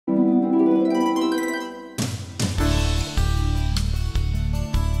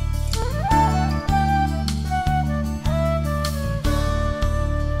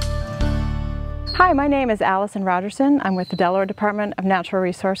Hi, my name is Allison Rogerson. I'm with the Delaware Department of Natural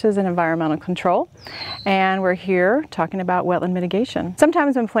Resources and Environmental Control, and we're here talking about wetland mitigation.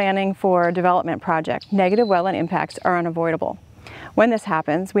 Sometimes when planning for a development project, negative wetland impacts are unavoidable. When this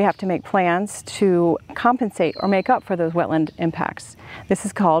happens, we have to make plans to compensate or make up for those wetland impacts. This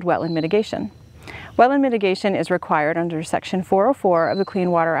is called wetland mitigation. Wetland mitigation is required under Section 404 of the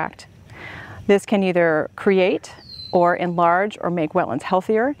Clean Water Act. This can either create or enlarge or make wetlands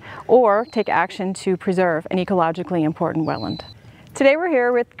healthier, or take action to preserve an ecologically important wetland. Today we're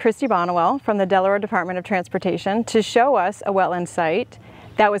here with Christy Bonnewell from the Delaware Department of Transportation to show us a wetland site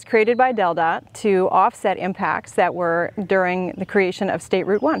that was created by DelDOT to offset impacts that were during the creation of State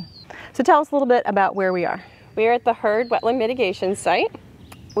Route 1. So tell us a little bit about where we are. We are at the Hurd Wetland Mitigation Site.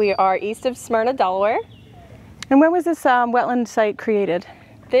 We are east of Smyrna, Delaware. And when was this wetland site created?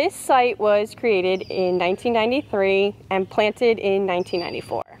 This site was created in 1993 and planted in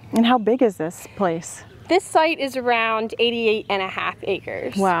 1994. And how big is this place? This site is around 88.5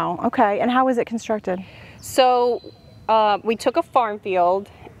 acres. Wow, okay. And how was it constructed? So we took a farm field,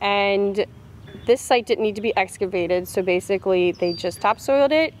 and this site didn't need to be excavated, so basically they just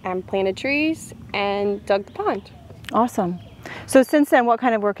topsoiled it and planted trees and dug the pond. Awesome. So since then, what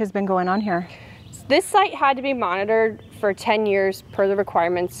kind of work has been going on here? This site had to be monitored for 10 years per the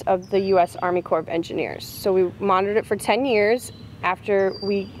requirements of the U.S. Army Corps of Engineers. So we monitored it for 10 years. After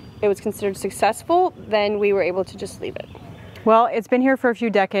it was considered successful, then we were able to just leave it. Well, it's been here for a few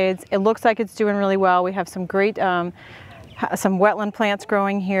decades. It looks like it's doing really well. We have some great, some wetland plants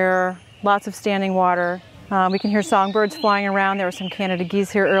growing here, lots of standing water. We can hear songbirds flying around. There were some Canada geese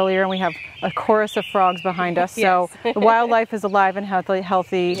here earlier, and we have a chorus of frogs behind us. Yes. So the wildlife is alive and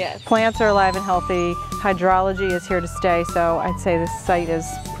healthy. Yes. Plants are alive and healthy. Hydrology is here to stay. So I'd say this site is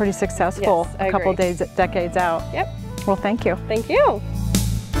pretty successful. Yes, I a couple agree. decades out. Yep. Well, thank you. Thank you.